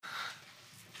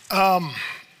As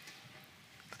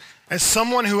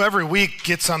someone who every week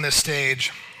gets on this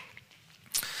stage,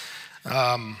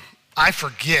 I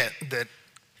forget that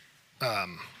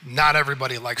not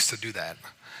everybody likes to do that.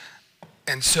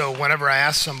 And so whenever I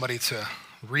ask somebody to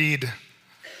read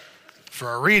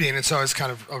for a reading, it's always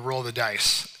kind of a roll of the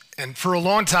dice. And for a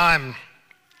long time,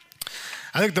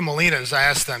 I think the Molinas, I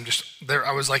asked them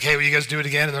I was like, hey, will you guys do it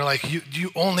again? And they're like,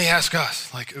 you only ask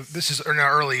us. Like, this is in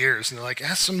our early years. And they're like,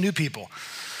 ask some new people.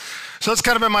 So that's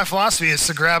kind of been my philosophy, is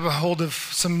to grab a hold of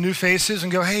some new faces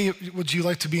and go, hey, would you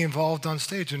like to be involved on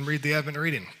stage and read the Advent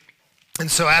reading? And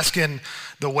so asking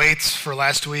the Waits for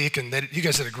last week, and you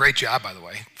guys did a great job, by the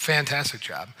way. Fantastic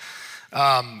job.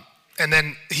 And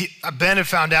then Ben had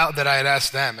found out that I had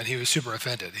asked them, and he was super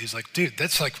offended. He's like, dude,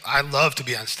 that's like, I love to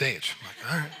be on stage. I'm like,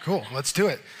 all right, cool, let's do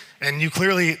it. And you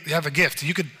clearly have a gift.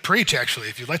 You could preach, actually,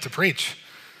 if you'd like to preach.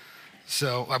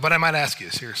 So, but I might ask you,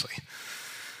 seriously.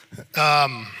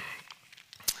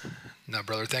 No,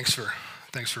 brother, thanks for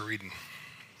reading.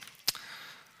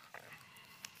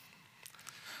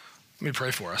 Let me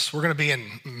pray for us. We're going to be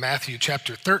in Matthew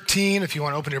chapter 13, if you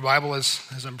want to open your Bible as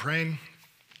I'm praying.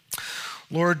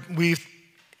 Lord, we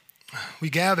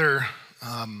gather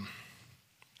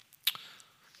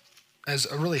as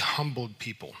a really humbled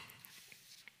people.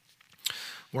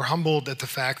 We're humbled at the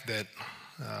fact that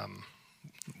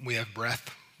we have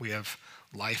breath, we have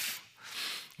life.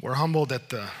 We're humbled at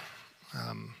the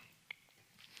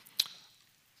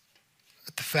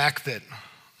fact that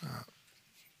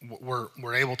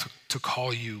we're able to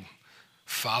call you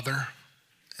Father,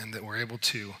 and that we're able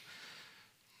to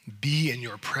be in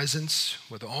your presence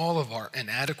with all of our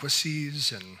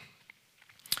inadequacies and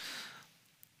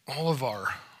all of our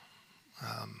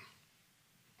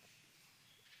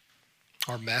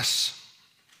mess,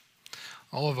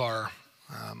 all of our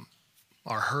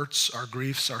hurts, our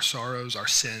griefs, our sorrows, our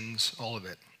sins, all of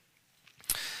it.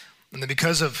 And that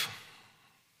because of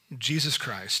Jesus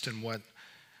Christ and what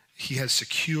he has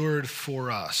secured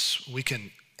for us, we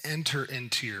can enter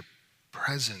into your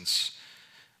presence,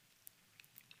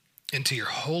 into your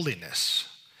holiness,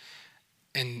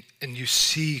 and you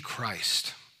see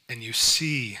Christ, and you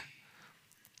see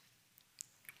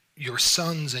your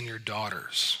sons and your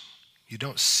daughters. You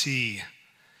don't see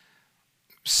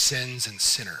sins and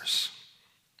sinners.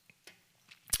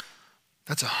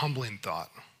 That's a humbling thought.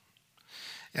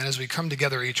 And as we come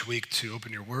together each week to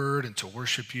open your word and to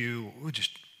worship you, we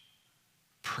just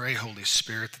pray, Holy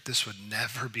Spirit, that this would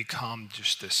never become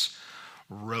just this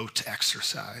rote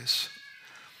exercise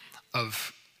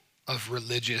of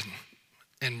religion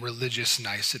and religious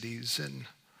niceties and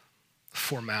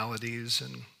formalities.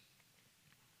 And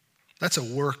that's a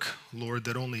work, Lord,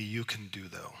 that only you can do,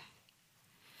 though.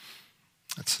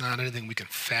 That's not anything we can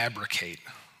fabricate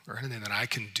or anything that I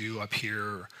can do up here,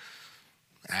 or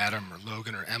Adam or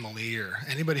Logan or Emily or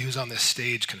anybody who's on this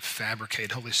stage can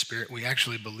fabricate. Holy Spirit, we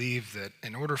actually believe that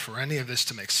in order for any of this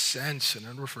to make sense, in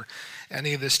order for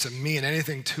any of this to mean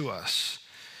anything to us,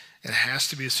 it has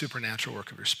to be a supernatural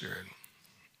work of your Spirit.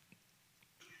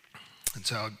 And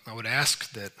so I would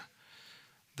ask that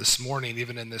this morning,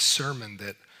 even in this sermon,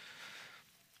 that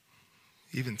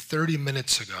even 30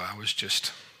 minutes ago, I was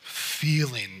just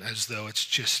feeling as though it's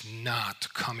just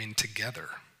not coming together.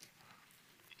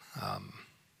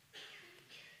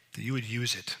 That you would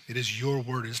use it. It is your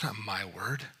word. It's not my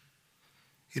word.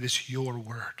 It is your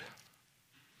word.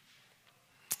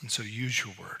 And so use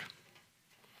your word.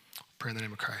 Pray in the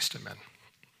name of Christ, amen.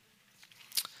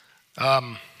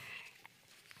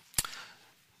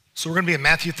 So we're going to be in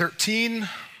Matthew 13,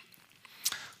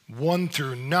 1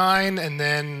 through 9, and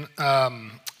then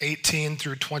 18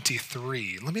 through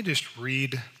 23. Let me just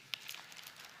read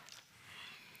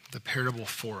the parable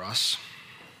for us.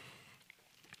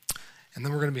 And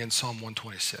then we're going to be in Psalm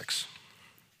 126.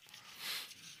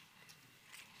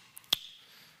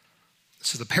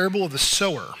 This is the parable of the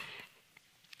sower.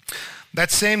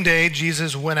 That same day,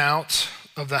 Jesus went out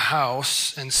of the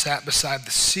house and sat beside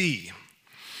the sea.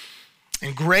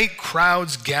 And great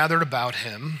crowds gathered about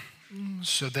him,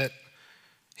 so that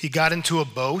he got into a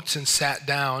boat and sat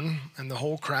down, and the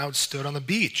whole crowd stood on the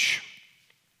beach.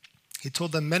 He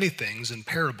told them many things in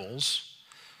parables,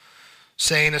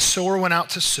 saying, a sower went out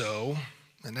to sow,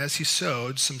 and as he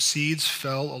sowed, some seeds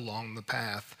fell along the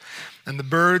path, and the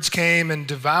birds came and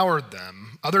devoured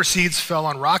them. Other seeds fell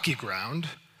on rocky ground,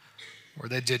 where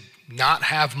they did not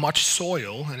have much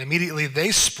soil, and immediately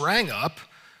they sprang up,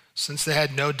 since they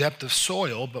had no depth of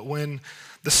soil. But when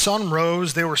the sun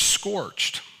rose, they were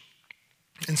scorched.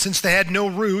 And since they had no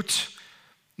root,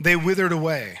 they withered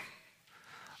away.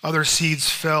 Other seeds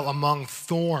fell among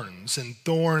thorns, and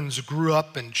thorns grew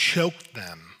up and choked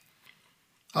them.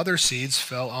 Other seeds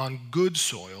fell on good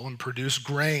soil and produced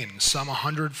grain, some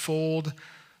 100-fold,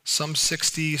 some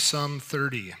 60, some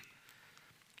 30.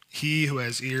 He who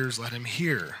has ears, let him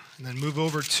hear. And then move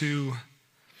over to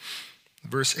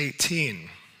verse 18.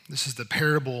 This is the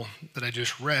parable that I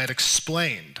just read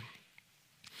explained.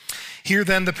 Hear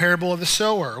then the parable of the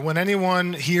sower. When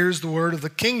anyone hears the word of the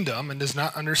kingdom and does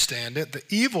not understand it, the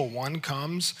evil one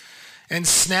comes and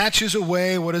snatches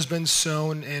away what has been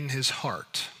sown in his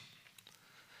heart.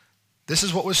 This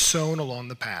is what was sown along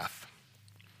the path.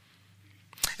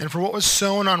 And for what was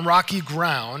sown on rocky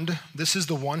ground, this is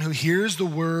the one who hears the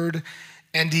word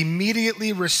and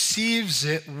immediately receives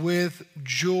it with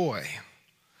joy.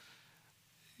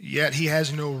 Yet he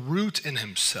has no root in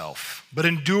himself, but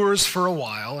endures for a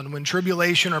while. And when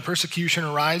tribulation or persecution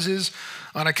arises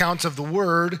on account of the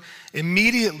word,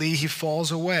 immediately he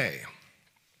falls away.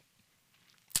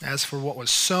 As for what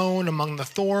was sown among the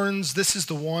thorns, this is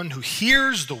the one who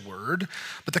hears the word,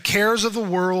 but the cares of the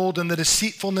world and the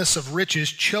deceitfulness of riches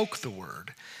choke the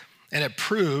word, and it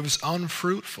proves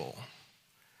unfruitful.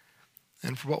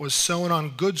 And for what was sown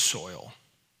on good soil,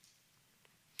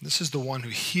 this is the one who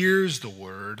hears the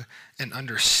word and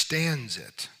understands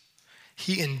it.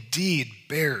 He indeed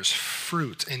bears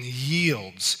fruit and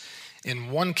yields,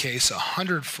 in one case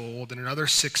 100-fold, in another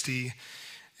 60,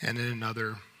 and in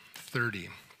another 30.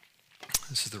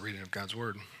 This is the reading of God's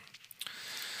word.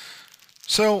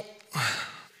 So,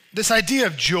 this idea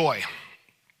of joy,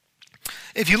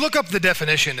 if you look up the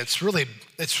definition, it's really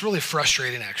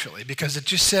frustrating actually, because it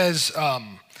just says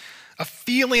a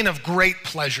feeling of great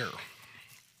pleasure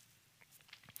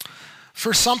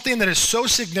for something that is so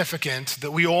significant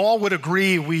that we all would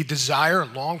agree we desire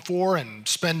and long for and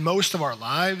spend most of our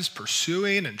lives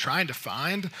pursuing and trying to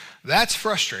find. That's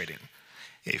frustrating.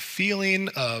 A feeling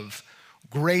of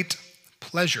great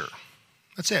pleasure.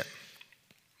 That's it.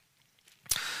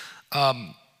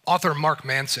 Author Mark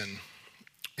Manson,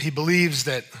 he believes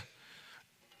that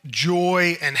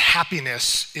joy and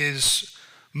happiness is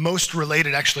most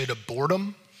related actually to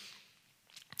boredom.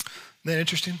 Isn't that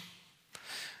interesting?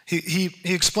 He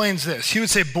explains this. He would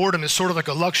say boredom is sort of like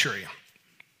a luxury.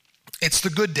 It's the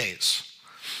good days.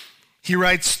 He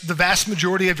writes, the vast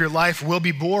majority of your life will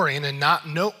be boring and not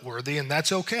noteworthy, and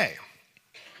that's okay.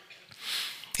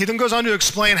 He then goes on to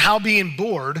explain how being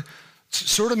bored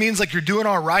sort of means like you're doing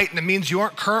all right, and it means you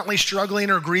aren't currently struggling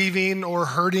or grieving or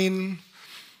hurting,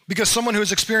 because someone who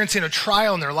is experiencing a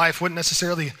trial in their life wouldn't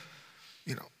necessarily,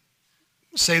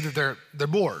 say that they're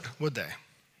bored, would they?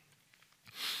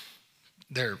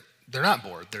 They're not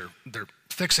bored. They're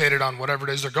fixated on whatever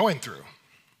it is they're going through.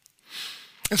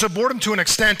 And so boredom to an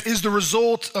extent is the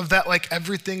result of that, like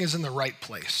everything is in the right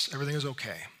place. Everything is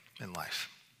okay in life.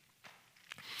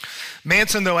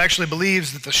 Manson, though, actually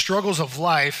believes that the struggles of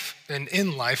life and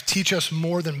in life teach us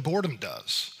more than boredom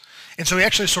does. And so he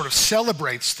actually sort of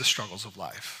celebrates the struggles of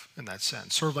life in that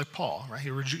sense, sort of like Paul, right?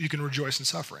 You can rejoice in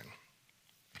suffering.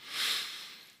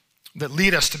 That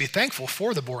lead us to be thankful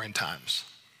for the boring times.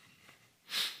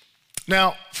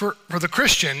 Now, for the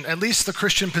Christian, at least the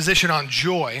Christian position on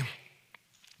joy,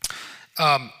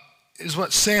 is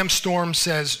what Sam Storm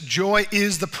says, joy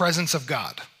is the presence of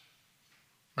God.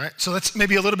 Right? So that's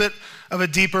maybe a little bit of a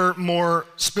deeper, more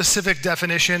specific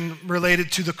definition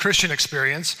related to the Christian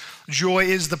experience. Joy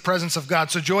is the presence of God.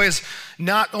 So joy is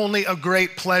not only a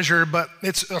great pleasure, but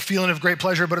it's a feeling of great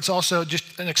pleasure, but it's also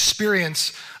just an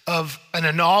experience of and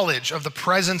a knowledge of the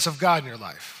presence of God in your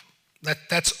life.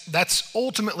 That's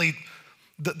ultimately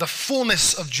the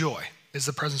fullness of joy is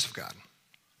the presence of God.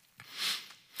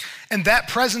 And that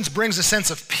presence brings a sense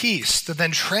of peace that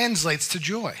then translates to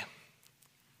joy.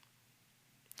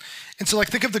 And so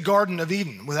think of the Garden of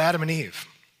Eden with Adam and Eve.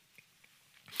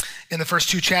 In the first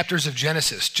 2 chapters of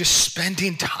Genesis, just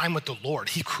spending time with the Lord.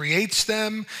 He creates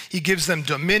them, he gives them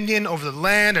dominion over the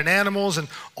land and animals, and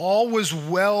all was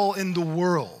well in the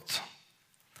world.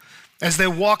 As they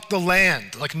walked the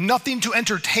land, nothing to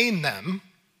entertain them,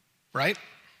 right?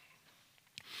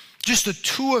 Just the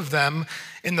two of them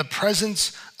in the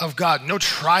presence of God. No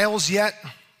trials yet.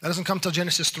 That doesn't come till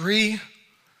Genesis 3.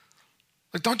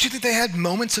 Don't you think they had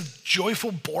moments of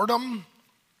joyful boredom?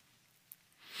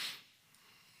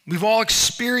 We've all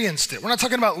experienced it. We're not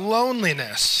talking about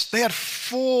loneliness. They had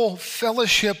full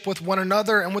fellowship with one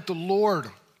another and with the Lord.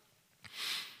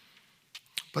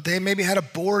 But they maybe had a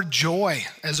bored joy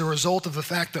as a result of the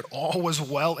fact that all was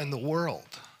well in the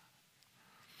world.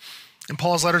 In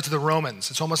Paul's letter to the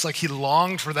Romans, it's almost like he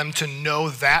longed for them to know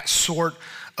that sort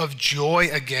of joy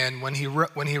again when he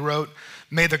wrote,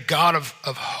 may the God of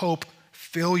hope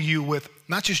fill you with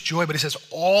not just joy, but he says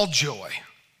all joy.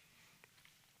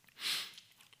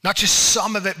 Not just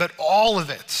some of it, but all of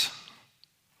it.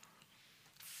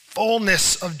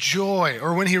 Fullness of joy.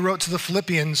 Or when he wrote to the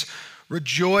Philippians,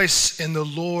 rejoice in the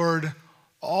Lord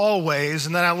always.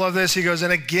 And then I love this. He goes,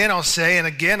 and again I'll say, and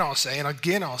again I'll say, and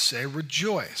again I'll say,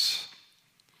 rejoice.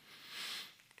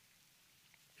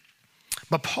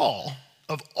 But Paul,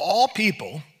 of all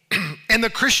people, and the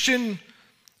Christian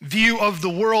view of the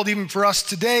world, even for us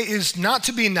today, is not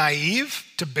to be naive,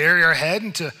 to bury our head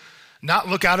and to not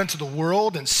look out into the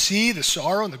world and see the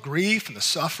sorrow and the grief and the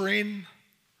suffering.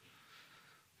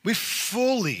 We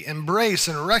fully embrace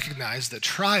and recognize that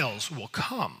trials will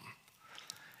come.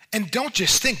 And don't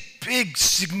just think big,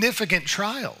 significant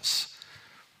trials.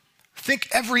 Think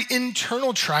every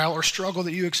internal trial or struggle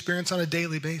that you experience on a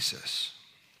daily basis.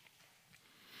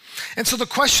 And so the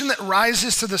question that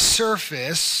rises to the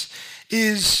surface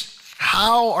is,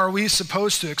 how are we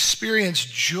supposed to experience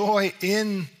joy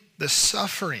in the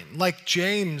suffering? Like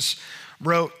James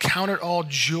wrote, count it all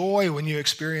joy when you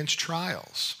experience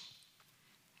trials.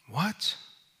 What?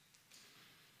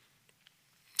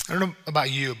 I don't know about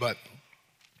you, but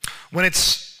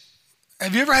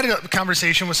have you ever had a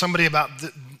conversation with somebody about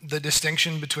the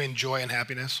distinction between joy and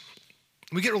happiness?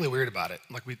 We get really weird about it.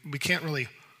 Like we can't really,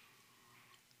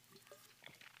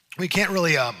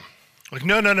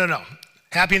 no.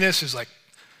 Happiness is like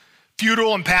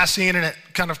futile and passing, and it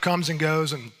kind of comes and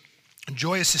goes, and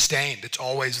joy is sustained. It's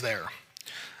always there.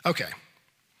 Okay.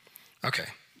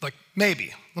 Like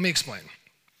maybe. Let me explain.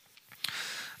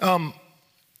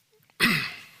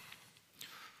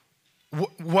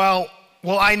 Well,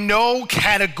 I know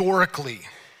categorically,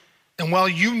 and while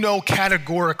you know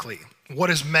categorically what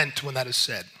is meant when that is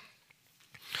said,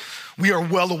 we are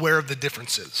well aware of the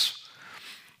differences.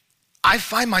 I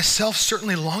find myself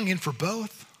certainly longing for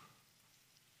both.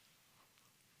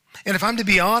 And if I'm to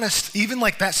be honest, even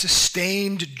like that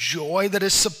sustained joy that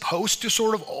is supposed to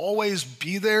sort of always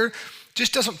be there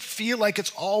just doesn't feel like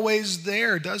it's always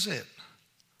there, does it?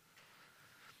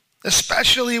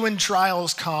 Especially when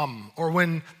trials come, or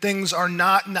when things are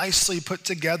not nicely put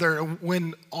together,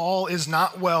 when all is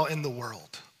not well in the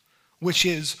world, which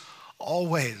is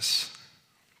always.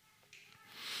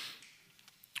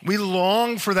 We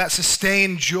long for that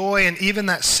sustained joy and even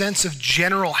that sense of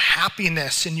general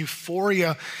happiness and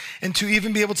euphoria, and to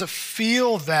even be able to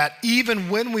feel that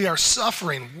even when we are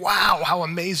suffering. Wow, how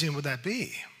amazing would that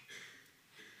be?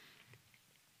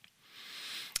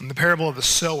 In the parable of the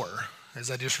sower, as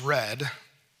I just read,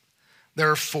 there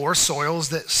are 4 soils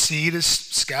that seed is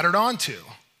scattered onto.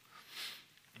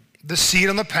 The seed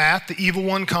on the path, the evil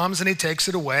one comes and he takes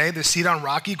it away. The seed on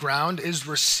rocky ground is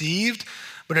received,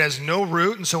 but it has no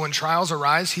root, and so when trials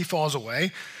arise, he falls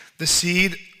away. The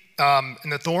seed in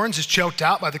the thorns is choked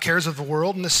out by the cares of the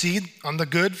world, and the seed on the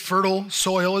good, fertile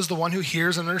soil is the one who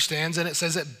hears and understands, and it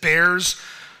says it bears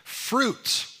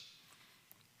fruit.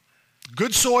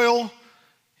 Good soil,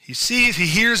 he sees, he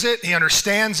hears it, he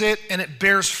understands it, and it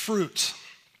bears fruit.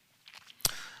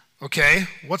 Okay,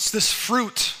 what's this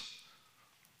fruit?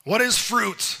 What is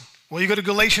fruit? Well, you go to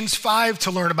Galatians 5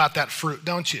 to learn about that fruit,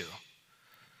 don't you?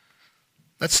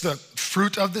 That's the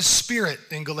fruit of the Spirit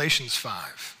in Galatians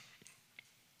 5.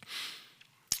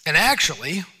 And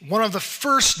actually, one of the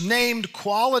first named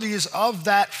qualities of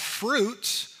that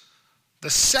fruit, the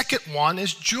second one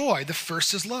is joy. The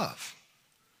first is love.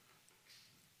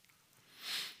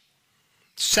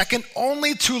 Second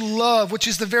only to love, which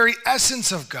is the very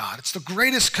essence of God. It's the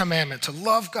greatest commandment, to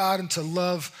love God and to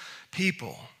love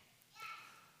people.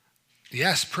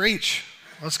 Yes, preach.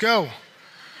 Let's go.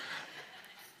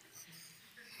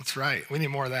 That's right. We need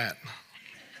more of that.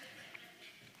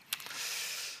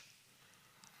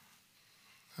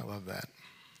 I love that.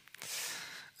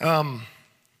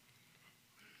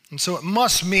 And so it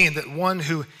must mean that one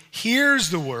who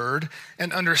hears the word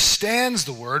and understands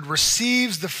the word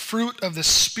receives the fruit of the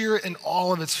Spirit in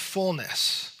all of its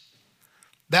fullness.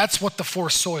 That's what the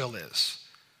 4 soil is.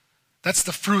 That's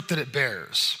the fruit that it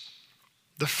bears.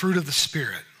 The fruit of the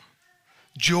Spirit.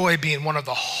 Joy being one of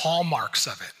the hallmarks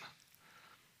of it.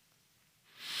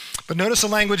 But notice the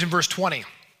language in verse 20.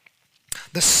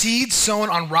 The seed sown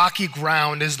on rocky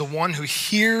ground is the one who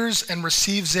hears and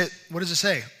receives it, what does it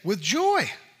say? With joy.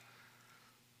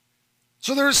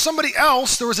 So there was somebody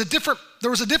else, there was a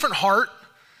different heart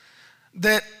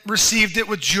that received it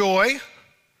with joy,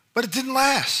 but it didn't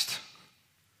last.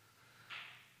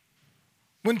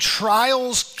 When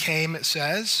trials came, it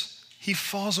says, he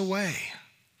falls away.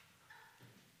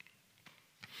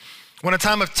 When a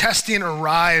time of testing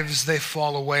arrives, they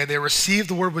fall away. They receive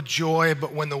the word with joy,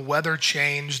 but when the weather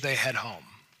changed, they head home.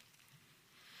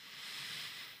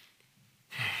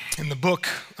 In the book,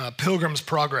 Pilgrim's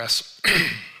Progress,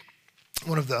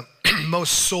 one of the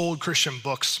most sold Christian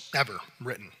books ever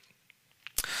written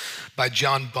by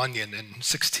John Bunyan in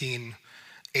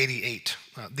 1688.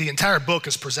 The entire book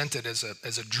is presented as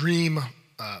a dream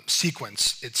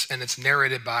sequence. It's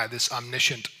narrated by this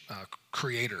omniscient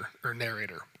creator or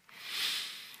narrator.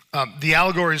 The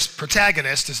allegory's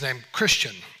protagonist is named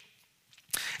Christian,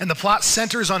 and the plot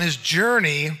centers on his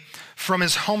journey from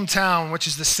his hometown, which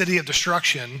is the city of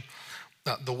destruction,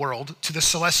 the world, to the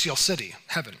celestial city,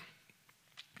 heaven,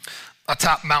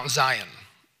 atop Mount Zion.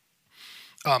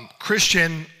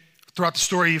 Christian, throughout the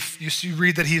story, you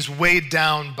read that he's weighed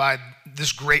down by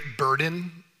this great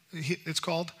burden, it's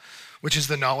called, which is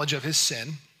the knowledge of his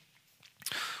sin,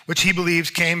 which he believes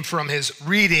came from his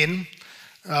reading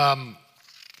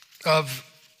of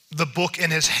the book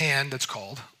in his hand, it's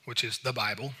called, which is the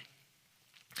Bible.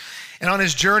 And on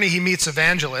his journey, he meets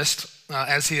Evangelist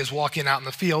as he is walking out in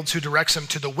the fields, who directs him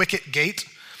to the wicket gate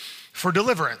for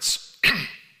deliverance.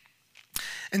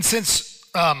 And since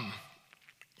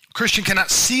Christian cannot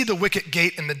see the wicket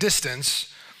gate in the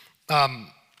distance,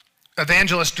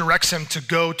 Evangelist directs him to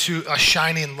go to a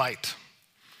shining light,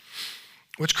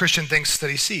 which Christian thinks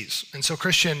that he sees. And so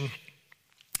Christian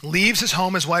leaves his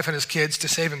home, his wife, and his kids to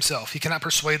save himself. He cannot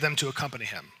persuade them to accompany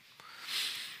him.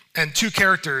 And two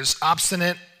characters,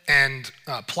 Obstinate and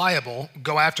Pliable,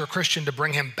 go after Christian to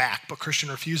bring him back, but Christian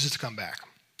refuses to come back.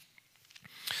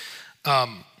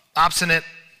 Obstinate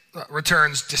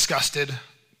returns disgusted,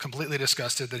 completely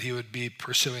disgusted that he would be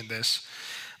pursuing this.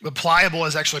 But Pliable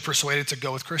is actually persuaded to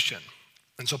go with Christian.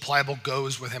 And so Pliable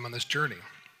goes with him on this journey.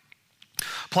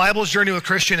 Pliable's journey with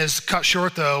Christian is cut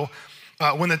short, though,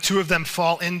 when the two of them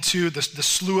fall into the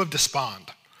slough of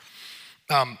despond.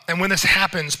 And when this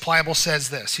happens, Pliable says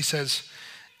this. He says,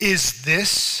 "Is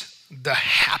this the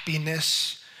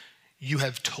happiness you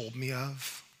have told me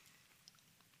of?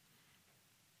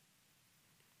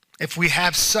 If we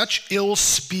have such ill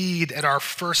speed at our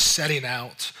first setting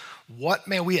out, what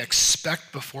may we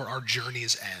expect before our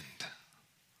journey's end?"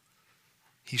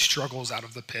 He struggles out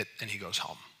of the pit and he goes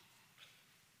home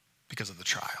because of the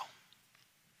trial.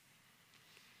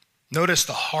 Notice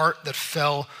the heart that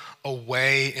fell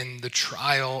away in the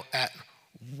trial at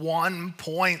one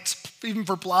point, even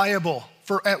for Pliable.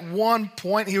 For at one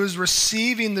point, he was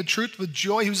receiving the truth with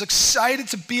joy. He was excited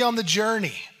to be on the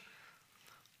journey.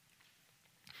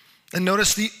 And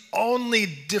notice the only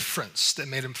difference that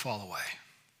made him fall away.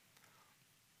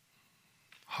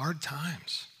 Hard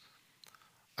times,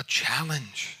 a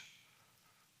challenge,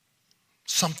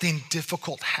 something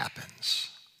difficult happens.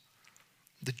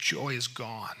 The joy is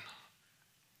gone.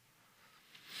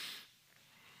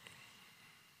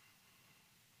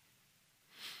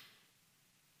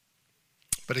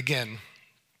 But again,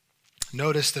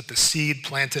 notice that the seed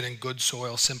planted in good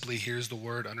soil simply hears the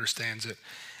word, understands it,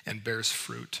 and bears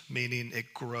fruit, meaning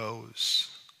it grows.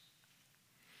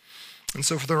 And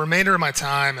so for the remainder of my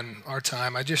time and our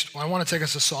time, I want to take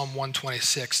us to Psalm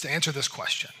 126 to answer this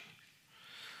question.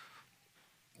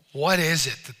 What is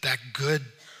it that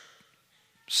good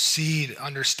seed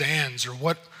understands, or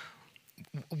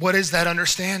what is that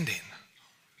understanding?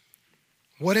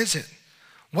 What is it?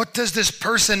 What does this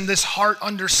person, this heart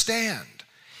understand?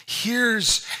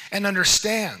 Hears and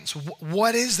understands.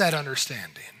 What is that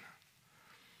understanding?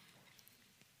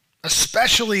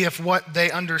 Especially if what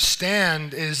they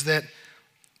understand is that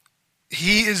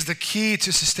he is the key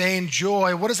to sustained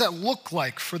joy. What does that look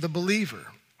like for the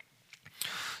believer?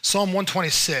 Psalm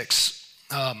 126.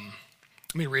 Let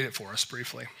me read it for us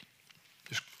briefly,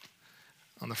 just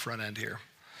on the front end here.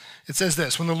 It says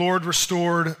this: "When the Lord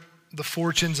restored the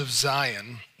fortunes of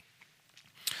Zion,"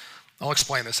 I'll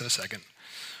explain this in a second.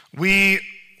 "We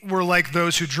were like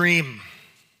those who dream.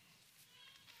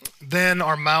 Then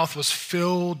our mouth was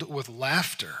filled with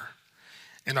laughter,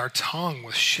 and our tongue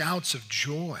with shouts of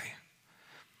joy.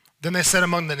 Then they said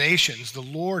among the nations, 'The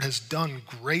Lord has done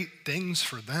great things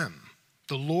for them.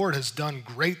 The Lord has done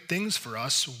great things for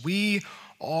us. We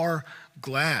are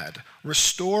glad.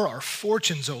 Restore our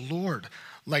fortunes, O Lord,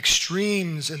 like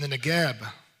streams in the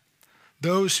Negeb.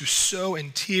 Those who sow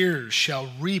in tears shall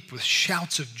reap with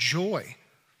shouts of joy.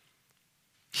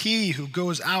 He who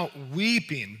goes out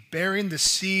weeping, bearing the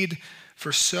seed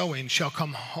for sowing, shall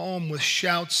come home with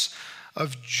shouts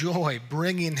of joy,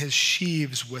 bringing his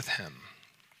sheaves with him."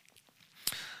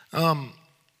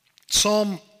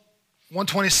 Psalm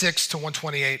 126 to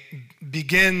 128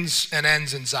 begins and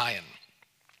ends in Zion.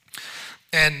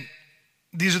 And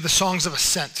these are the songs of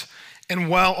ascent. And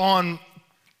while on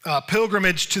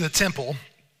pilgrimage to the temple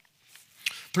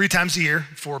 3 times a year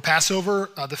for Passover,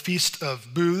 the Feast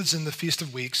of Booths, and the Feast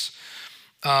of Weeks,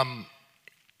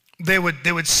 they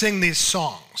would sing these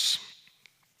songs.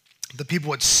 the people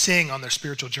would sing on their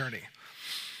spiritual journey.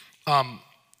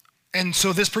 And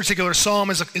so this particular psalm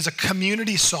is a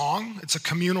community song. It's a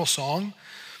communal song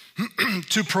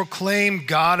to proclaim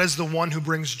God as the one who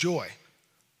brings joy.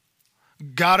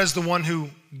 God is the one who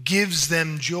gives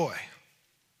them joy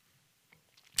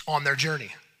on their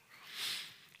journey,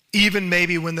 even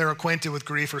maybe when they're acquainted with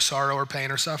grief or sorrow or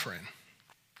pain or suffering.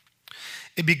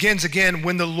 It begins again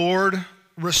when the Lord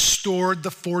restored the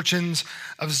fortunes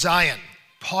of Zion.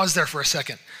 Pause there for a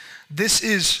second. This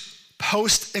is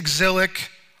post-exilic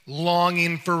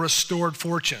longing for restored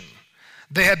fortune.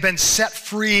 They had been set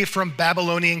free from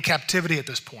Babylonian captivity at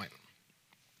this point.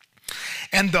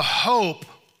 And the hope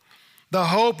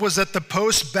was that the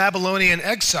post-Babylonian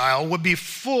exile would be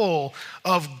full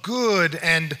of good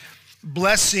and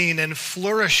blessing and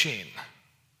flourishing.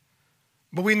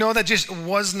 But we know that just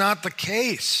was not the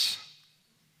case.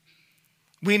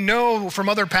 We know from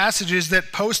other passages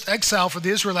that post-exile for the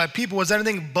Israelite people was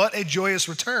anything but a joyous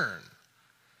return.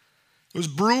 It was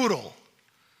brutal.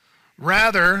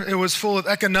 Rather, it was full of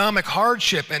economic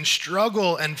hardship and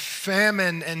struggle and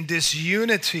famine and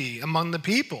disunity among the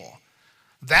people.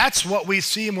 That's what we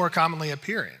see more commonly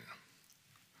appearing.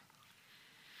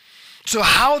 So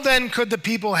how then could the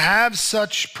people have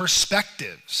such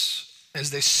perspectives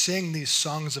as they sing these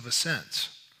songs of ascent?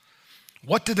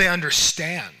 What did they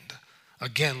understand?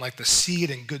 Again, like the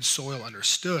seed in good soil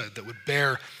understood that would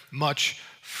bear much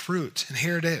fruit. And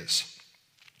here it is.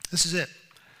 This is it.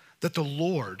 That the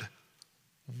Lord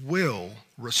will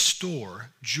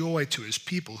restore joy to his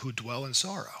people who dwell in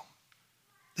sorrow.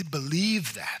 They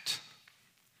believe that.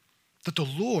 That the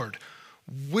Lord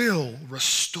will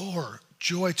restore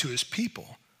joy to his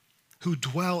people who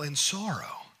dwell in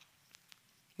sorrow,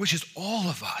 which is all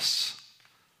of us.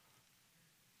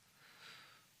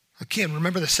 Again,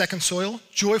 remember the second soil?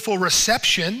 Joyful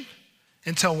reception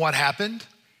until what happened?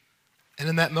 And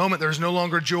in that moment, there's no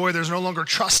longer joy. There's no longer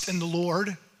trust in the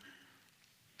Lord.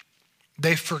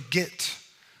 They forget.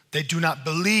 They do not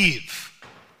believe.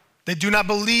 They do not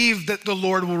believe that the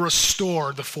Lord will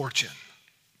restore the fortune.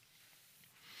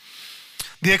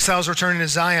 The exiles returning to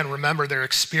Zion, remember their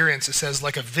experience, it says,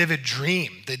 like a vivid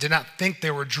dream. They did not think they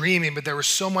were dreaming, but they were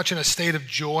so much in a state of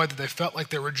joy that they felt like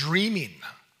they were dreaming.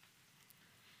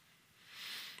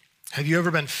 Have you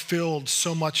ever been filled with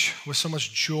so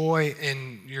much joy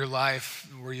in your life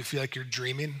where you feel like you're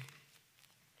dreaming?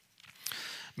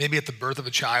 Maybe at the birth of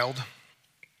a child.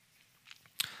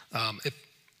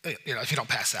 If you don't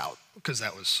pass out, because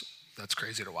that's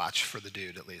crazy to watch for the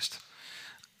dude at least.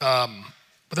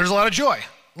 But there's a lot of joy.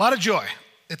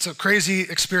 It's a crazy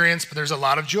experience, but there's a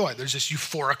lot of joy. There's this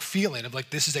euphoric feeling of like,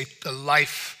 this is a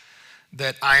life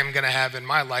that I'm going to have in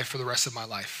my life for the rest of my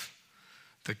life,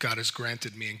 that God has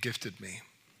granted me and gifted me.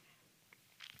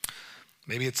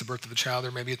 Maybe it's the birth of a child,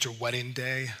 or maybe it's your wedding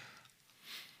day.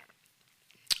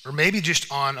 Or maybe just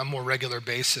on a more regular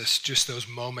basis, just those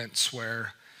moments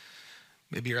where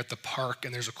maybe you're at the park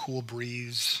and there's a cool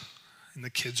breeze and the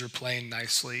kids are playing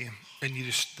nicely and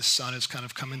the sun is kind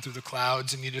of coming through the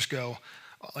clouds and you just go,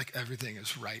 oh, like everything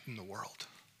is right in the world.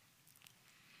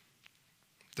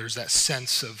 There's that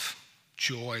sense of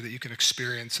joy that you can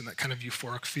experience and that kind of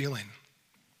euphoric feeling.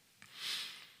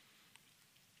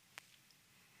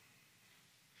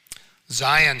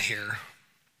 Zion here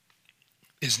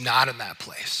is not in that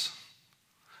place.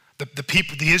 The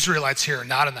people, the Israelites here are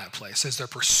not in that place as they're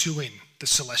pursuing the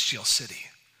celestial city.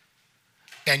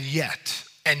 And yet,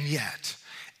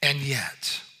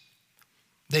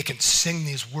 they can sing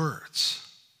these words.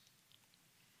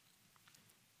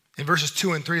 In verses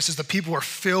 2 and 3, it says the people were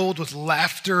filled with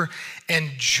laughter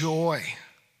and joy.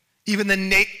 Even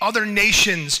the other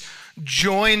nations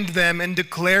joined them in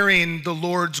declaring the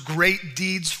Lord's great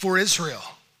deeds for Israel.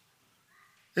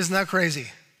 Isn't that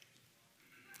crazy?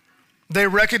 They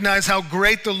recognize how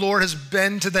great the Lord has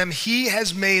been to them. He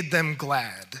has made them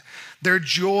glad. Their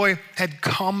joy had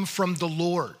come from the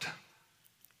Lord.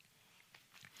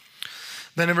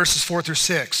 Then in verses 4 through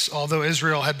 6, although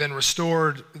Israel had been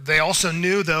restored, they also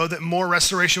knew, though, that more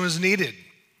restoration was needed.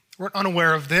 We're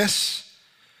unaware of this.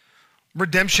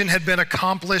 Redemption had been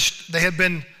accomplished. They had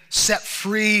been set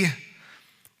free,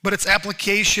 but its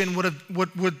application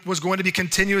was going to be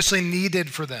continuously needed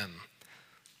for them.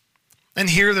 And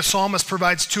here the psalmist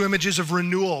provides two images of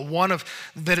renewal. One of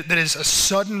that is a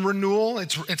sudden renewal.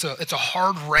 It's a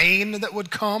hard rain that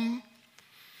would come.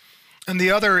 And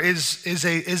the other is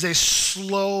a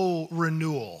slow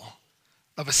renewal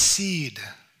of a seed.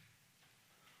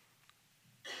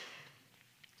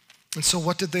 And so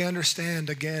what did they understand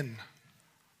again?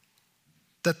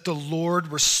 That the Lord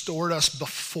restored us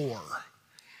before,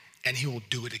 and he will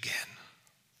do it again.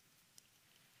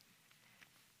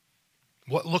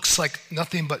 What looks like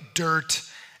nothing but dirt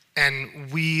and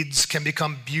weeds can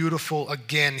become beautiful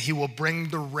again. He will bring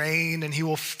the rain and he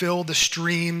will fill the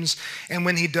streams. And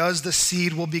when he does, the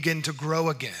seed will begin to grow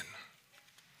again,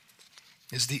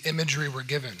 is the imagery we're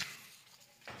given.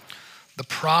 The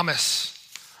promise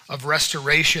of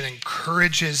restoration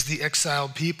encourages the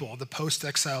exiled people, the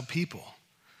post-exiled people,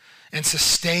 and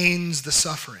sustains the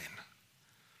suffering.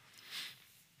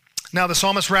 Now the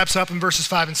psalmist wraps up in verses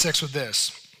 5 and 6 with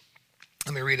this.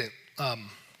 Let me read it.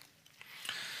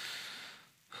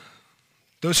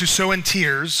 Those who sow in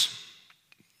tears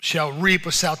shall reap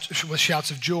with shouts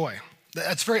of joy.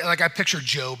 That's very, like I picture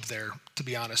Job there, to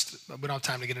be honest. We don't have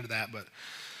time to get into that,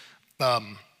 but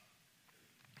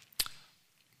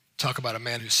talk about a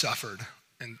man who suffered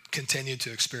and continued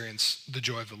to experience the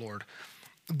joy of the Lord.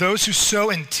 Those who sow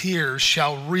in tears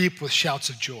shall reap with shouts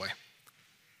of joy.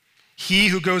 He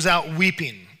who goes out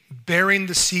weeping, bearing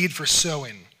the seed for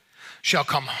sowing, shall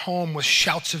come home with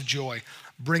shouts of joy,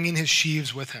 bringing his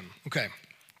sheaves with him. Okay,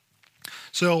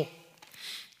 so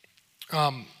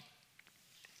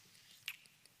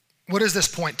what does this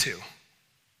point to,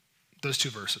 those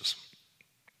two verses?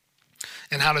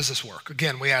 And how does this work?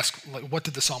 Again, we ask, like, what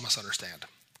did the psalmist understand?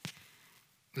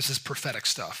 This is prophetic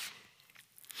stuff.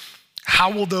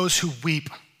 How will those who weep,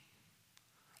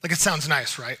 like it sounds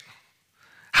nice, right?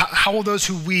 How will those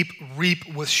who weep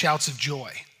reap with shouts of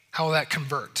joy? How will that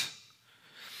convert?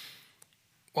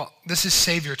 Well, this is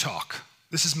Savior talk.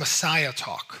 This is Messiah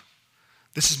talk.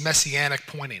 This is messianic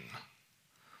pointing.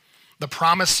 The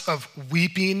promise of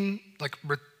weeping, like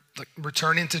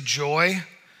returning to joy,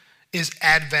 is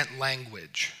Advent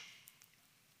language.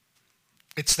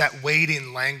 It's that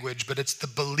waiting language, but it's the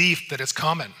belief that it's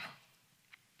coming.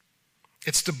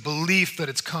 It's the belief that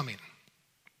it's coming.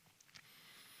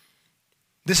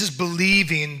 This is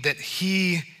believing that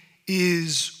he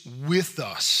is with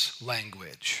us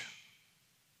language.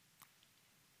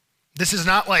 This is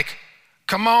not like,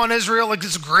 come on, Israel, like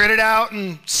just grit it out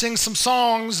and sing some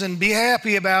songs and be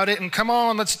happy about it. And come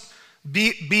on, let's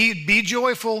be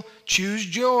joyful. Choose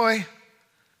joy.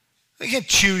 You can't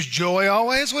choose joy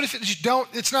always. What if you don't?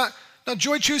 It's not. No,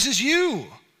 joy chooses you.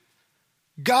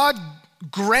 God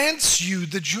grants you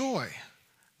the joy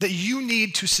that you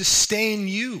need to sustain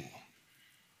you.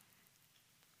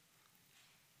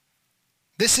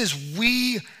 This is,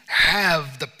 we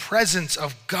have the presence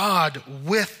of God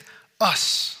with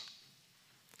us.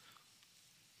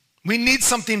 We need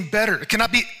something better. It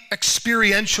cannot be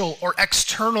experiential or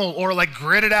external or like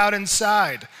gritted out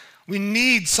inside. We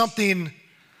need something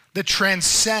that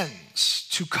transcends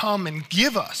to come and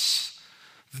give us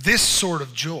this sort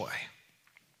of joy.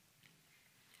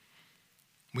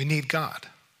 We need God.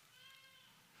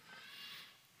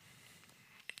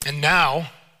 And now,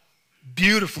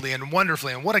 beautifully and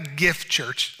wonderfully, and what a gift,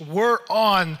 church, we're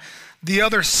on the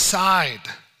other side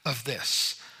of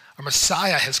this. Our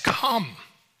Messiah has come.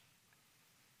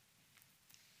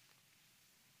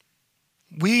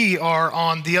 We are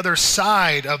on the other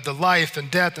side of the life and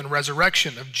death and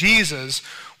resurrection of Jesus.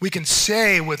 We can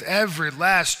say with every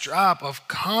last drop of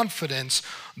confidence,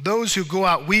 those who go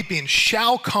out weeping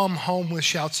shall come home with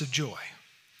shouts of joy.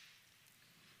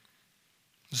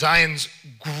 Zion's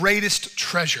greatest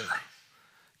treasure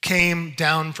came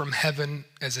down from heaven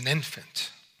as an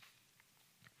infant.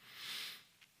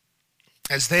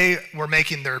 As they were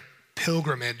making their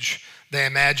pilgrimage, they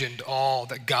imagined all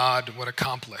that God would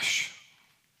accomplish.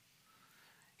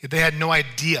 Yet they had no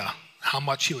idea how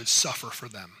much he would suffer for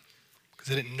them because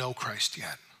they didn't know Christ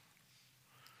yet.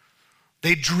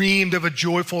 They dreamed of a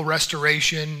joyful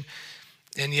restoration,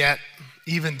 and yet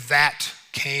even that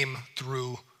came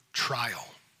through trial.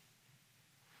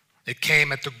 It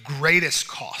came at the greatest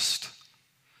cost,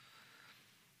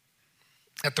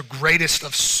 at the greatest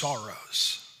of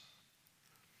sorrows.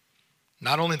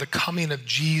 Not only the coming of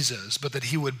Jesus, but that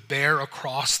he would bear a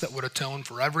cross that would atone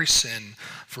for every sin,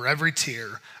 for every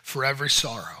tear, for every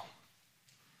sorrow.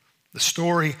 The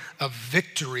story of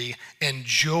victory and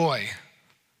joy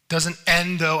doesn't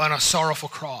end, though, on a sorrowful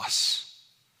cross.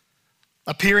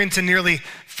 Appearing to nearly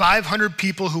 500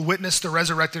 people who witnessed the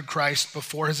resurrected Christ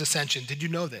before his ascension. Did you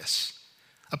know this?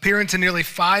 Appearing to nearly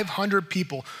 500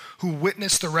 people who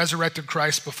witnessed the resurrected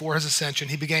Christ before his ascension,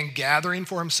 he began gathering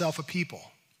for himself a people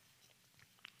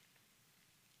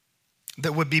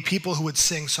that would be people who would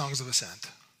sing songs of ascent,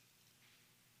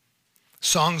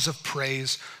 songs of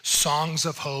praise, songs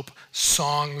of hope,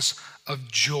 songs of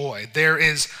joy. There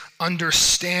is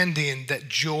understanding that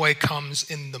joy comes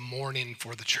in the morning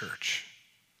for the church.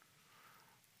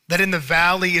 That in the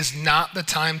valley is not the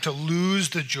time to lose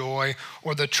the joy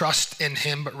or the trust in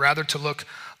him, but rather to look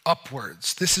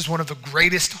upwards. This is one of the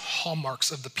greatest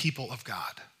hallmarks of the people of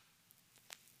God,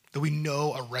 that we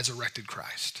know a resurrected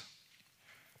Christ.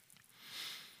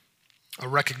 A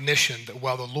recognition that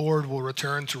while the Lord will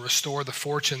return to restore the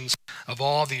fortunes of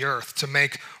all the earth, to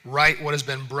make right what has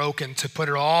been broken, to put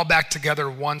it all back together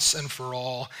once and for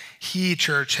all, he,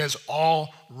 church, has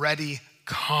already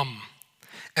come.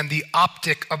 And the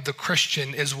optic of the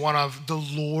Christian is one of the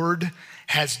Lord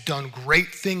has done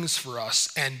great things for us,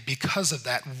 and because of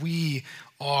that, we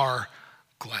are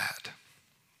glad.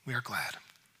 We are glad.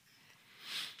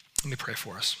 Let me pray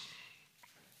for us.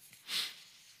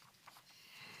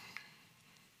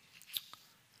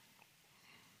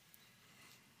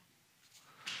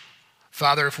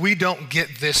 Father, if we don't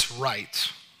get this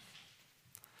right,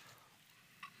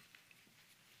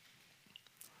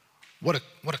 what a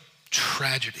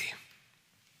tragedy.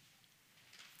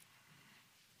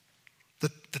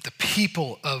 That the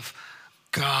people of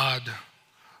God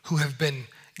who have been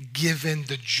given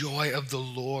the joy of the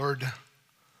Lord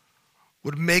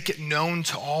would make it known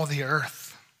to all the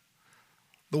earth.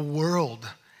 The world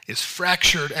is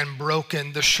fractured and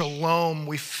broken. The shalom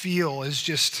we feel is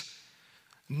just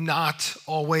not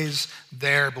always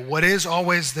there. But what is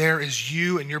always there is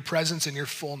you and your presence and your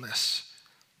fullness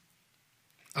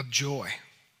of joy.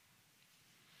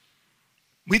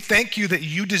 We thank you that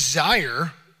you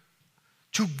desire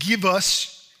to give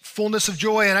us fullness of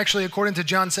joy. And actually, according to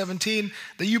John 17,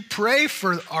 that you pray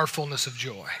for our fullness of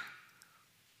joy.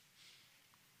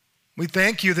 We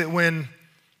thank you that when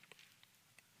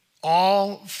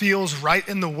all feels right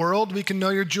in the world, we can know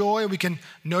your joy. We can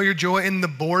know your joy in the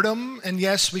boredom. And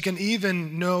yes, we can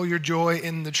even know your joy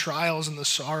in the trials and the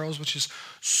sorrows, which is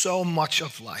so much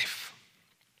of life.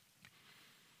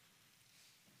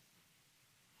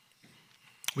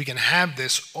 We can have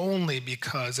this only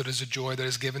because it is a joy that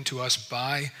is given to us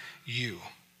by you.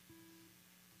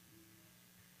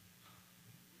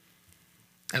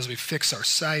 As we fix our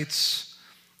sights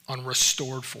on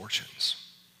restored fortunes.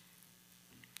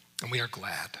 And we are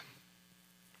glad.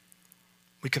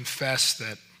 We confess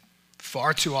that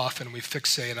far too often we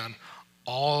fixate on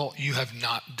all you have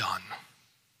not done.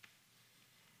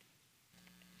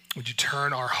 Would you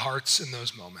turn our hearts in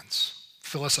those moments?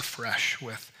 Fill us afresh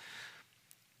with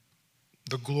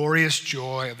the glorious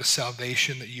joy of the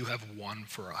salvation that you have won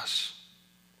for us.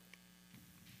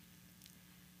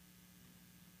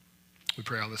 We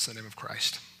pray all this in the name of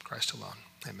Christ, Christ alone.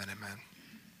 Amen, amen,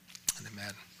 and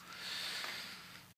amen.